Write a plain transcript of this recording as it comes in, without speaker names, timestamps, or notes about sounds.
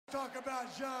Talk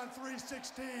about John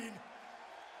 3:16.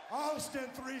 Austin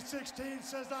 3:16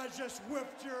 says I just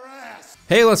whipped your ass.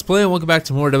 Hey, let's play and welcome back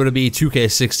to more WWE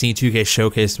 2K16 2K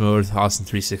Showcase mode. Austin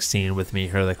 3:16 with me,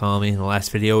 HeroTheyCallMe. In the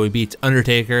last video, we beat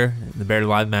Undertaker in the Bear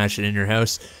Live match at In Your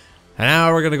House. And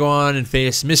now we're going to go on and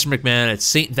face Mr. McMahon at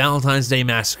St. Valentine's Day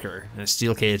Massacre in a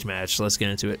steel cage match. So let's get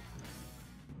into it.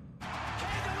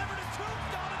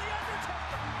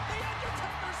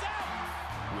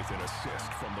 With an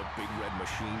assist from the Big Red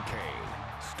Machine Kane,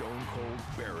 Stone Cold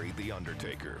buried The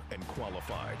Undertaker and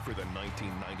qualified for the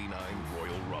 1999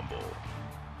 Royal Rumble.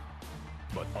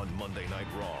 But on Monday Night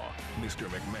Raw, Mr.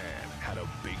 McMahon had a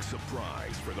big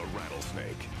surprise for the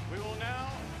Rattlesnake. We will now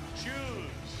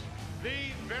choose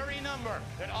the very number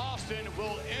that Austin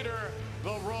will enter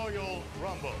the Royal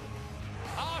Rumble.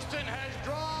 Austin has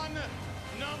drawn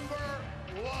number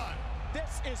 1.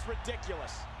 This is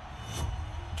ridiculous.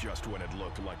 Just when it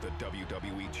looked like the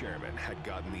WWE chairman had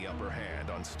gotten the upper hand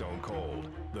on Stone Cold,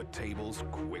 the tables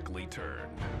quickly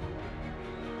turned.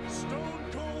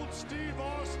 Stone Cold Steve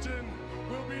Austin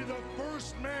will be the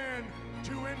first man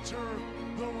to enter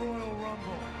the Royal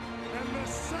Rumble. And the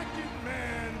second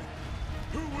man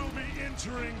who will be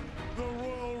entering the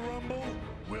Royal Rumble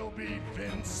will be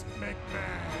Vince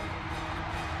McMahon.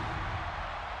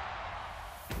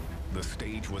 The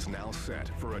stage was now set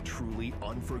for a truly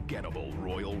unforgettable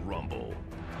Royal Rumble.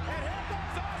 And here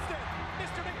comes Austin.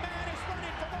 Mr. McMahon is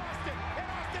running from Austin, and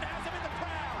Austin has him in the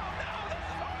crowd. No, this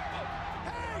is horrible.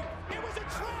 Hey, it was a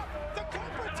trap. The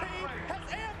Cobra team has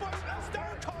ambushed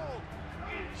Stone Cold.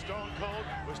 Stone Cold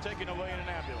was taken away in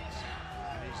an ambulance.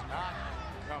 And he's not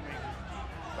coming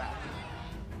back.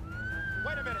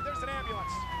 Wait a minute, there's an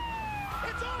ambulance.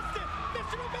 It's Austin.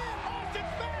 Mr. McMahon,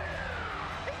 Austin's back.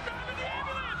 He's driving the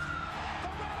ambulance. The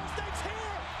Rattlesnake's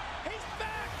here. He's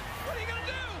back. What are you going to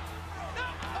do? No.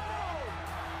 Oh.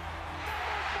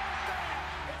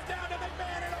 It's down to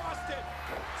McMahon and Austin.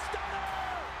 Stunner.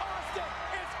 Austin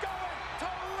is going to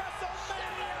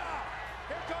WrestleMania.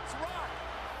 Here comes Rock.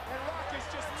 And Rock is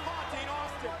just taunting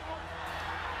Austin.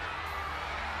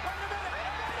 Wait a minute.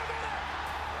 Wait a minute.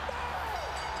 No.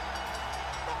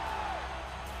 No.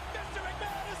 Mr.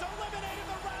 McMahon has eliminated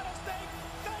the Rattlesnake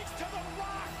thanks to the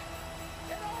Rock.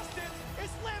 And Austin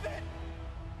is living.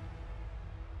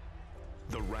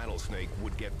 The Rattlesnake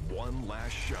would get one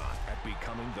last shot at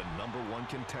becoming the #1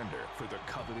 contender for the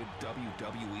coveted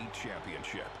WWE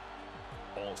Championship.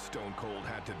 All Stone Cold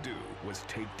had to do was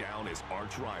take down his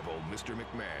arch-rival, Mr.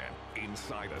 McMahon,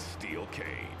 inside a steel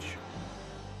cage.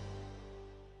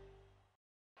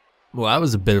 Well, that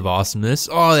was a bit of awesomeness.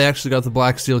 Oh, they actually got the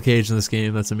black steel cage in this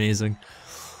game. That's amazing.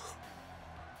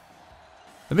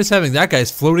 I miss having that guy's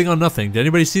floating on nothing. Did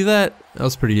anybody see that? That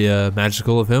was pretty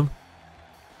magical of him.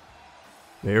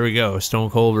 There we go. Stone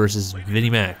Cold versus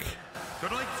Vinnie Mac.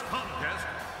 Tonight's contest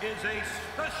is a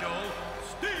special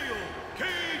steel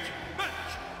cage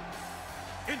match.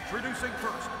 Introducing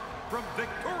first, from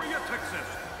Victoria, Texas,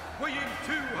 weighing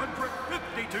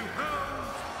 252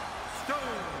 pounds,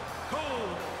 Stone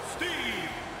Cold Steve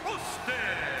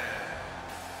Austin.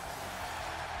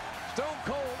 Stone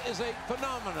Cold is a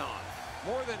phenomenon.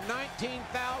 More than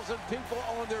 19,000 people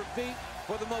on their feet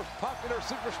for the most popular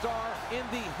superstar in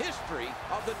the history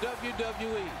of the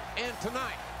WWE. And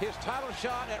tonight, his title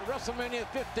shot at WrestleMania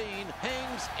 15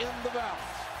 hangs in the balance.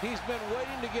 He's been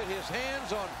waiting to get his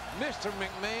hands on Mr.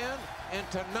 McMahon, and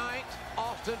tonight,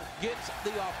 Austin gets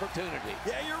the opportunity.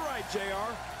 Yeah, you're right,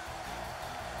 JR.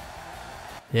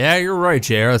 Yeah, you're right,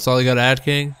 JR. That's all you got to add,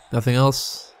 King? Nothing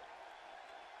else?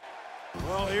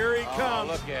 Well, here he comes.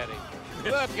 Look at him.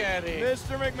 Look at him.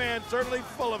 Mr. McMahon, certainly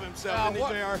full of himself, isn't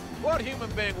he, JR? What human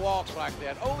being walks like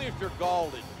that? Only if you're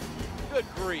galled. Good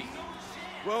grief.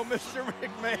 Well, Mr.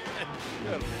 McMahon.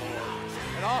 Good Lord.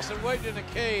 And Austin waited in a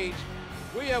cage.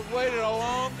 We have waited a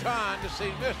long time to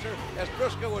see Mr., as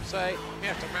Briscoe would say,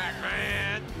 Mr.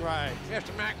 McMahon. Right.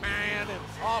 Mr. McMahon and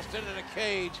Austin in a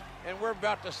cage, and we're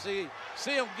about to see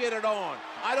him get it on.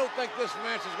 I don't think this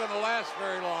match is going to last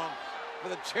very long for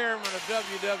the chairman of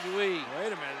WWE. Wait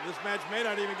a minute, this match may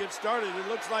not even get started. It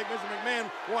looks like Mr.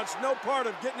 McMahon wants no part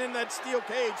of getting in that steel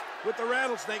cage with the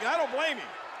Rattlesnake. I don't blame him.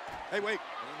 Hey, wait.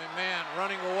 McMahon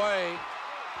running away.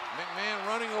 McMahon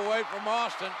running away from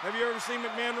Austin. Have you ever seen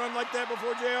McMahon run like that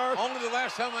before, JR? Only the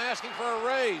last time I asked him for a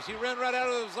raise. He ran right out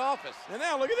of his office. And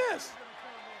now, look at this.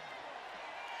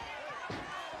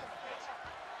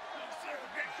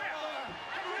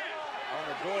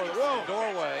 On the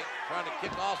doorway, trying to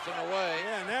kick Austin away.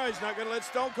 Yeah, now he's not going to let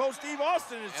Stone Cold Steve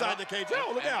Austin inside the cage.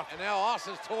 Oh, look out. And now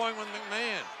Austin's toying with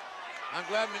McMahon. I'm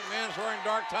glad McMahon's wearing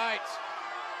dark tights,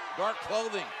 dark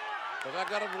clothing, because I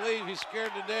got to believe he's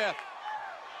scared to death.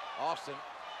 Austin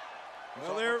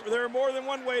Well, there are more than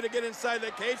one way to get inside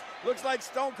that cage. Looks like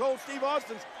Stone Cold Steve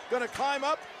Austin's going to climb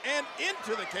up and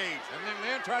into the cage. And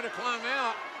McMahon tried to climb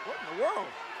out. What in the world?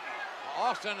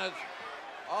 Austin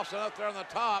up there on the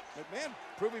top. McMahon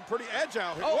proving pretty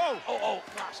agile. Oh, Whoa.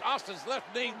 Gosh, Austin's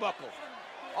left knee buckled.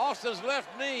 Austin's left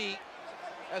knee,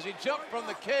 as he jumped from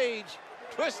the cage,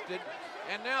 twisted,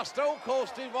 and now Stone Cold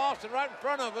Steve Austin right in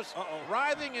front of us,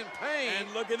 writhing in pain.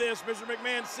 And look at this, Mr.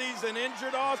 McMahon sees an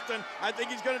injured Austin. I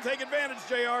think he's going to take advantage,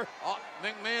 JR.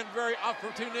 McMahon very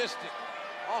opportunistic.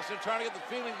 Austin trying to get the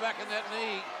feeling back in that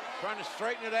knee, trying to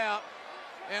straighten it out.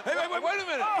 And hey, wait a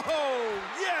minute. Oh,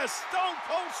 yes, Stone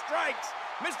Cold strikes.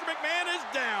 Mr. McMahon is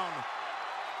down.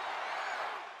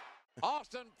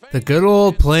 Austin, The good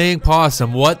old playing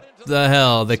possum. What the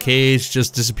hell? The cage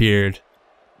just disappeared.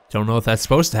 Don't know if that's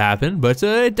supposed to happen, but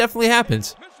it definitely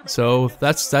happened. So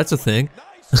that's a thing.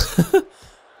 All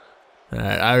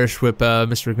right, Irish whip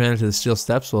Mr. McMahon to the steel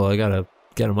steps. Well, I gotta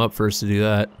get him up first to do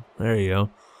that. There you go.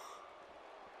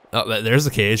 Oh, there's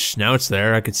the cage. Now it's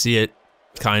there. I could see it,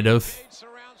 kind of.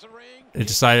 It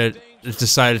decided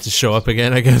to show up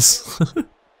again, I guess. All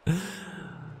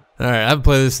right, I haven't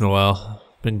played this in a while.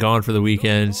 Been gone for the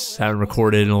weekends. Haven't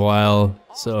recorded in a while,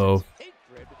 so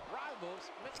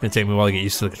it's gonna take me a while to get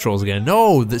used to the controls again.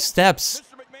 No, the steps.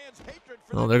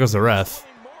 Oh, there goes the ref.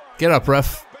 Get up,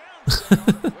 ref.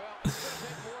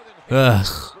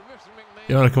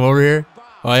 You want to come over here?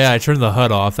 Oh yeah, I turned the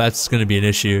HUD off. That's gonna be an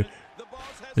issue.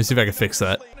 Let me see if I can fix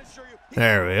that.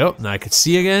 There we go. Now I can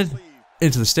see again.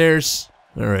 Into the stairs.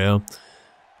 There we go.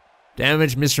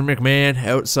 Damage Mr. McMahon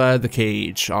outside the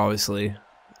cage. Obviously,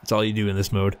 that's all you do in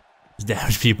this mode. Is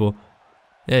damage people.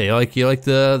 Yeah, you like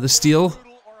the steel?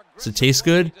 Does it taste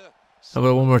good? How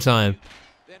about one more time?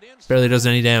 Barely does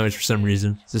any damage for some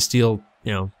reason. It's a steel,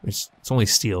 you know, it's only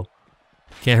steel.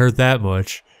 Can't hurt that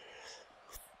much.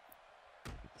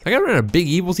 I got wearing a Big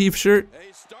Evil Thief shirt.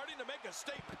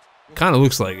 Kind of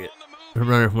looks like it.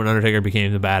 Remember when Undertaker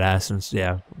became the badass? And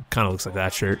yeah, kind of looks like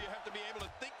that shirt.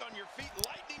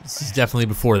 This is definitely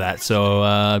before that, so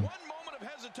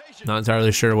not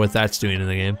entirely sure what that's doing in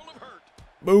the game.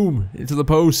 Boom! Into the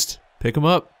post. Pick him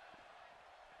up.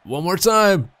 One more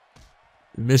time.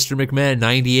 Mr. McMahon,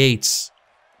 98.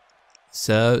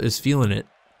 Is feeling it.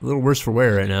 A little worse for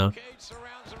wear right now.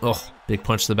 Oh, big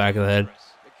punch to the back of the head.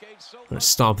 Gonna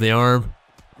stomp the arm.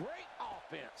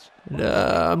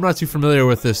 I'm not too familiar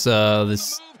with this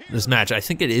this match. I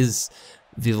think it is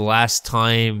the last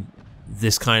time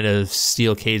this kind of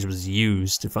steel cage was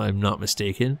used, if I'm not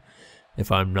mistaken.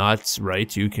 If I'm not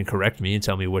right, you can correct me and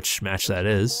tell me which match that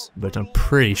is, but I'm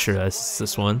pretty sure that's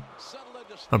this one.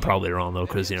 I'm probably wrong though,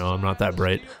 because, you know, I'm not that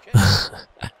bright.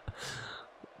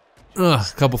 A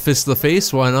couple fists to the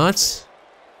face, why not?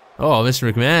 Oh,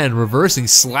 Mr. McMahon reversing,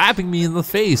 slapping me in the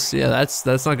face. Yeah, that's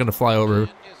not gonna fly over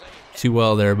too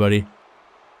well there, buddy.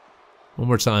 One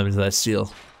more time into that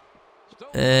steel.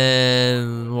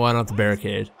 And why not the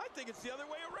barricade?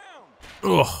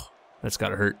 Ugh, that's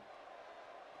gotta hurt.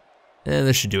 And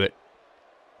this should do it.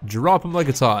 Drop him like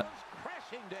it's hot.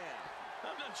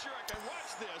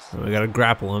 We gotta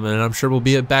grapple him, and I'm sure we'll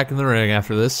be back in the ring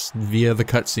after this via the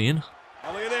cutscene.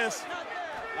 Oh, look at this.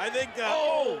 I think,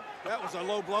 oh, that was a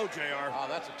low blow, JR. Oh,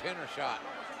 that's a tenor shot.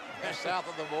 That's south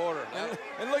of the border.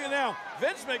 And look at now,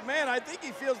 Vince McMahon, I think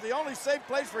he feels the only safe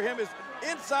place for him is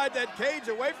inside that cage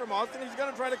away from Austin. He's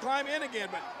going to try to climb in again,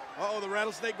 but uh-oh, the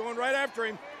rattlesnake going right after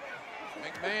him.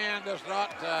 McMahon does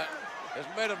not, has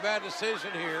made a bad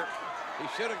decision here. He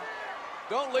should have,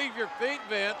 don't leave your feet,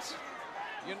 Vince.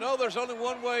 You know there's only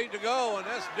one way to go, and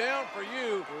that's down for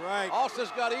you. Right.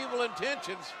 Austin's got evil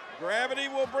intentions. Gravity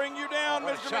will bring you down,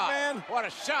 Mr. McMahon. What a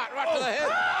shot right to the head.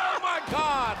 Oh, my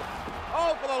God.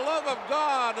 Oh, for the love of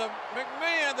God.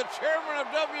 McMahon, the chairman of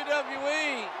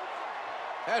WWE,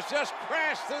 has just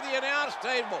crashed through the announce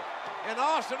table. And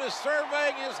Austin is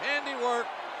surveying his handiwork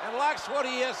and likes what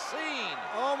he has seen.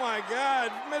 Oh, my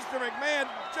God. Mr. McMahon,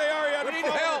 JR, you had to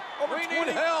fall over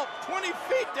 20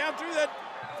 feet down through that,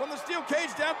 from the steel cage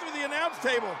down through the announce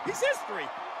table. He's history.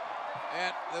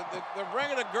 And they're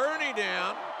bringing a gurney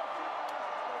down.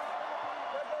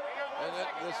 And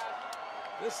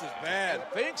this is bad.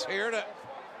 Fink's here to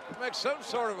make some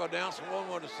sort of announcement, one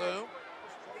would assume.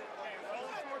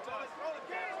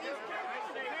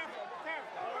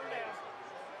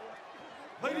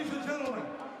 Ladies and gentlemen,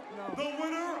 the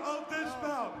winner of this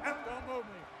bout.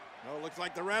 No, it looks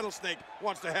like the rattlesnake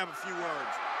wants to have a few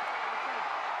words.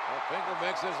 Well, Finkel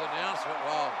makes his announcement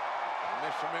while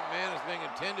Mr. McMahon is being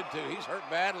attended to. He's hurt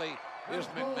badly, is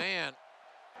McMahon.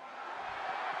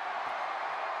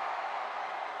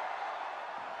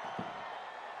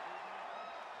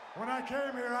 When I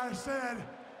came here, I said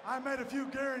I made a few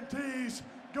guarantees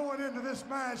going into this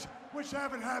match, which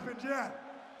haven't happened yet.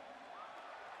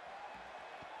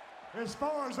 As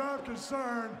far as I'm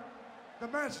concerned, the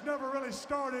match never really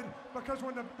started because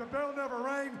when the bell never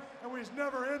rang and we was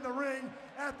never in the ring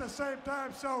at the same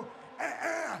time, so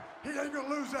he ain't gonna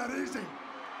lose that easy.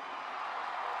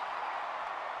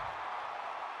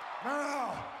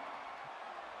 Now,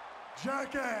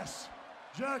 jackass,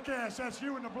 that's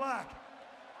you in the black.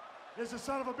 Is the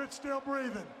son of a bitch still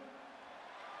breathing?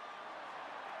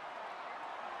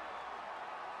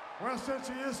 Well, since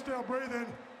he is still breathing,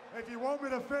 if you want me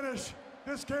to finish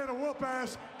this can of whoop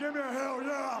ass, give me a hell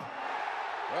yeah.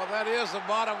 Well, that is the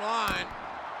bottom line.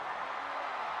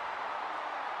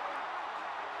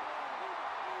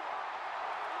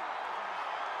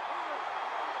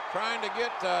 Trying to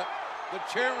get the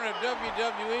chairman of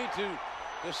WWE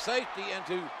to safety and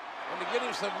to get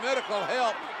him some medical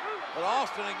help. But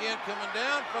Austin again coming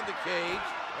down from the cage.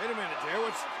 Wait a minute, Jerry.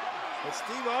 What's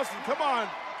Steve Austin? Come on,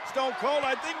 Stone Cold.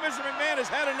 I think Mr. McMahon has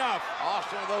had enough.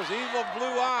 Austin with those evil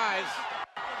blue eyes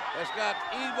has got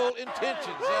evil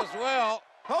intentions as well.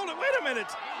 Hold it. Wait a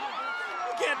minute.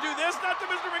 You can't do this. Not to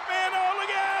Mr. McMahon. Oh,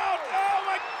 look out. Oh,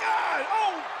 my God.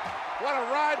 Oh. What a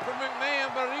ride for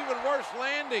McMahon, but an even worse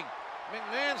landing.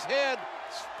 McMahon's head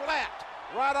splat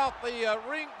right off the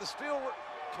ring, the steel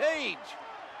cage.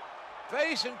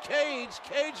 Face and cage.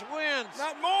 Cage wins.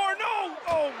 Not more. No.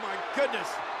 Oh, my goodness.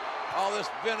 All this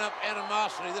pent-up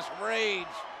animosity, this rage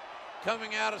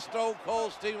coming out of Stone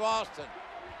Cold Steve Austin.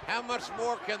 How much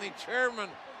more can the chairman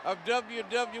of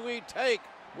WWE take?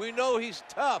 We know he's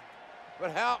tough,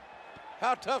 but how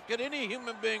tough can any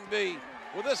human being be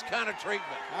with this kind of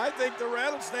treatment? I think the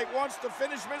Rattlesnake wants to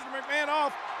finish Mr. McMahon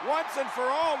off once and for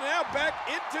all. Now back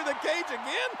into the cage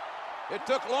again. It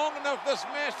took long enough this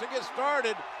match to get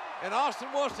started, and Austin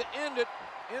wants to end it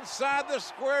inside the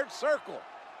squared circle.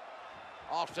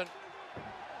 Austin.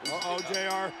 Uh-oh,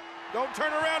 JR. Don't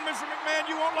turn around, Mr. McMahon.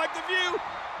 You won't like the view.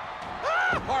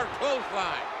 Hard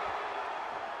clothesline.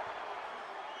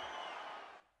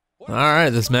 All right,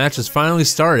 this match has finally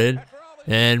started,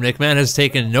 and McMahon has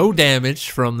taken no damage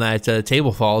from that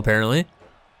table fall, apparently.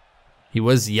 He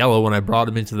was yellow when I brought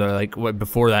him into the,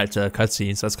 before that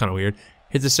cutscene, so that's kind of weird.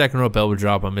 Hit the second rope elbow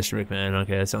drop on Mr. McMahon.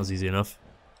 Okay, that sounds easy enough.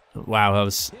 Wow, that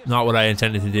was not what I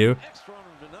intended to do.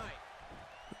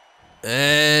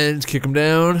 And kick him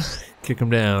down. Kick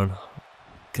him down.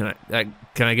 Can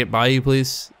I get by you,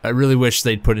 please? I really wish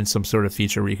they'd put in some sort of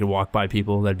feature where you could walk by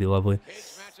people. That'd be lovely.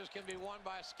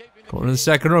 Going to the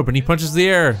second rope, and he punches the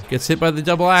air. Gets hit by the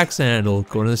double axe handle.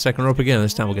 Going to the second rope again.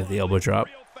 This time we'll get the elbow drop.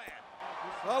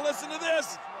 Oh, listen to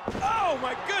this. Oh,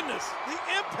 my goodness. The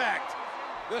impact.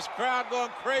 This crowd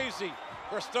going crazy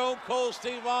for Stone Cold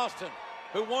Steve Austin,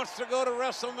 who wants to go to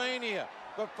WrestleMania.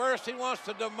 But first he wants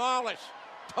to demolish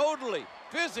totally,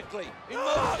 physically,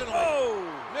 emotionally,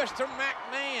 Mr.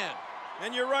 McMahon.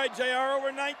 And you're right, JR, over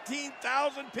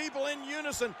 19,000 people in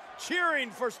unison cheering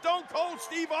for Stone Cold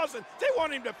Steve Austin. They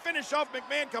want him to finish off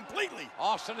McMahon completely.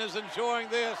 Austin is enjoying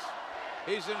this.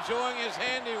 He's enjoying his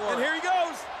handiwork. And here he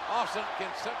goes. Austin can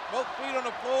set both feet on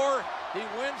the floor. He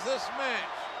wins this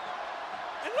match.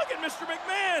 And look at Mr.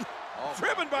 McMahon.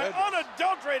 Driven by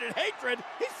unadulterated hatred,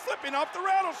 he's flipping off the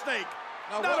Rattlesnake.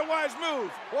 Now, not a wise move.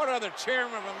 What other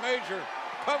chairman of a major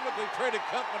publicly traded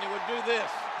company would do this?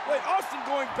 Wait, Austin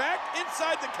going back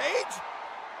inside the cage?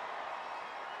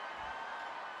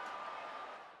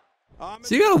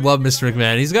 So you gotta love Mr.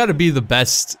 McMahon. He's gotta be the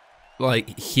best,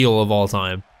 heel of all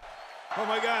time. Oh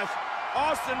my gosh.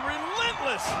 Austin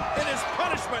relentless in his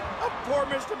punishment of poor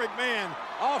Mr. McMahon.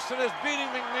 Austin is beating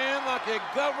McMahon like a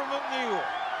government mule.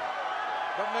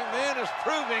 But McMahon is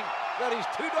proving that he's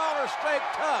 $2 steak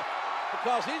tough,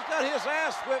 because he's got his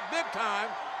ass whipped big time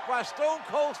by Stone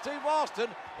Cold Steve Austin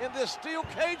in this steel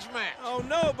cage match. Oh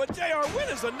no, but JR, when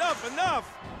is enough?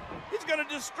 He's gonna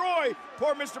destroy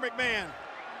poor Mr. McMahon.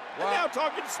 And now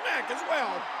talking smack as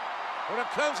well. When it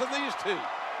comes to these two,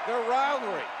 their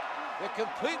rivalry, they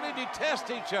completely detest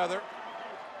each other.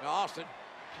 Now Austin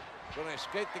gonna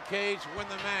escape the cage, win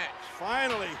the match.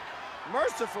 Finally,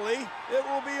 mercifully, it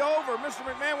will be over. Mr.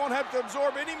 McMahon won't have to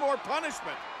absorb any more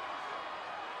punishment.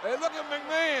 Hey, look at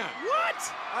McMahon. What?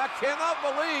 I cannot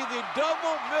believe the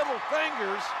double middle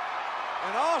fingers,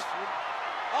 and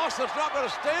Austin's not going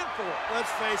to stand for it.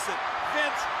 Let's face it,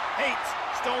 Vince hates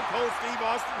Stone Cold Steve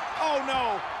Austin. Oh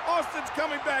no, Austin's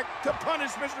coming back to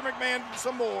punish Mr. McMahon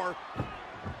some more.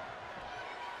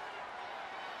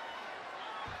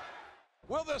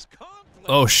 Will this conflict...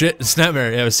 Oh shit,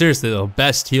 Snapmare. Yeah, but seriously though,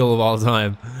 best heel of all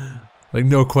time.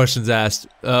 No questions asked.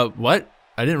 What?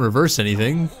 I didn't reverse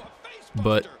anything.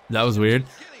 But that was weird.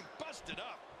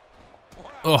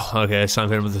 Oh, okay, it's time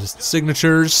to hit him with the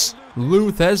signatures.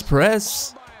 Luthez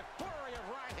press.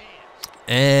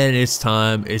 And it's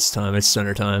time. It's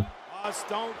center time.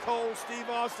 Stone Cold Steve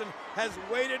Austin has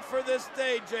waited for this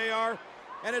day, JR,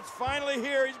 and it's finally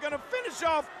here. He's going to finish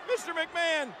off Mr.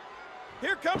 McMahon.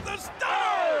 Here comes the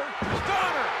stunner!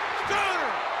 Stunner!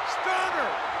 Stunner! Stunner!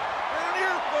 And an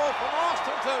earful from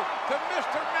Austin to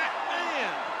Mr.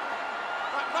 McMahon.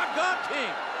 My gun team.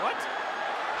 What?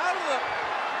 Out of the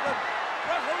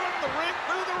wrestling the ring,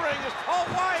 through the ring is Paul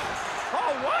White.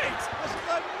 Paul White? This is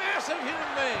a massive human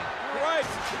being. You're right.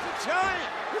 He's a giant.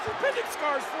 His appendix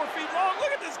scar is 4 feet long. Look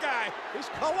at this guy. He's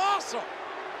colossal.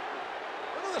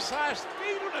 Look at the size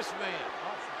speed of this man.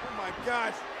 Oh my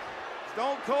gosh.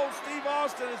 Stone Cold Steve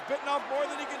Austin has bitten off more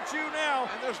than he can chew now.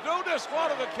 And there's no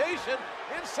disqualification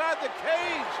inside the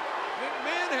cage.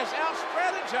 McMahon has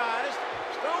out-strategized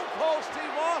Stone Cold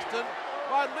Steve Austin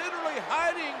by literally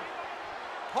hiding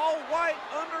Paul White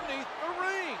underneath the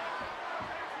ring.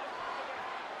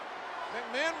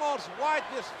 McMahon wants White,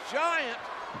 this giant,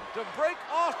 to break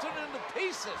Austin into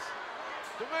pieces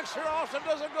to make sure Austin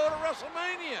doesn't go to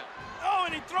WrestleMania. Oh,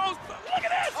 and he throws, look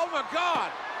at this! Oh my God,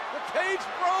 the cage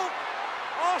broke.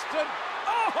 Austin,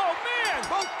 oh man!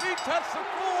 Both feet touch the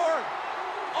floor.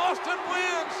 Austin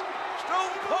wins.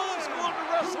 Stone Cold's going to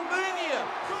WrestleMania.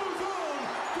 Goes on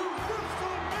to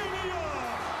WrestleMania.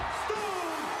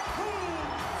 Stone Cold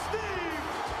Steve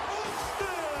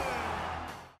Austin.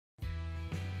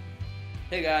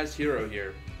 Hey guys, Hero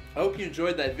here. I hope you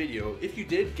enjoyed that video. If you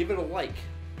did, give it a like.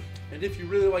 And if you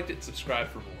really liked it, subscribe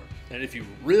for more. And if you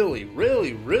really,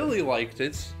 really, really liked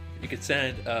it, you could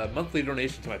send a monthly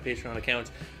donation to my Patreon account.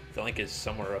 The link is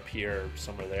somewhere up here,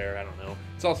 somewhere there, I don't know.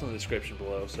 It's also in the description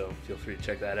below, so feel free to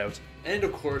check that out. And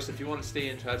of course, if you want to stay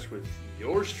in touch with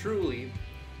yours truly,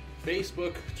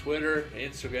 Facebook, Twitter,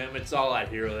 Instagram, it's all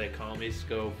at HeroTheyCallMe, so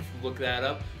go look that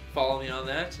up, follow me on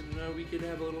that, and we could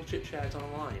have a little chit-chat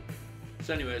online.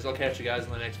 So anyways, I'll catch you guys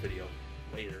in the next video.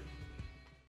 Later.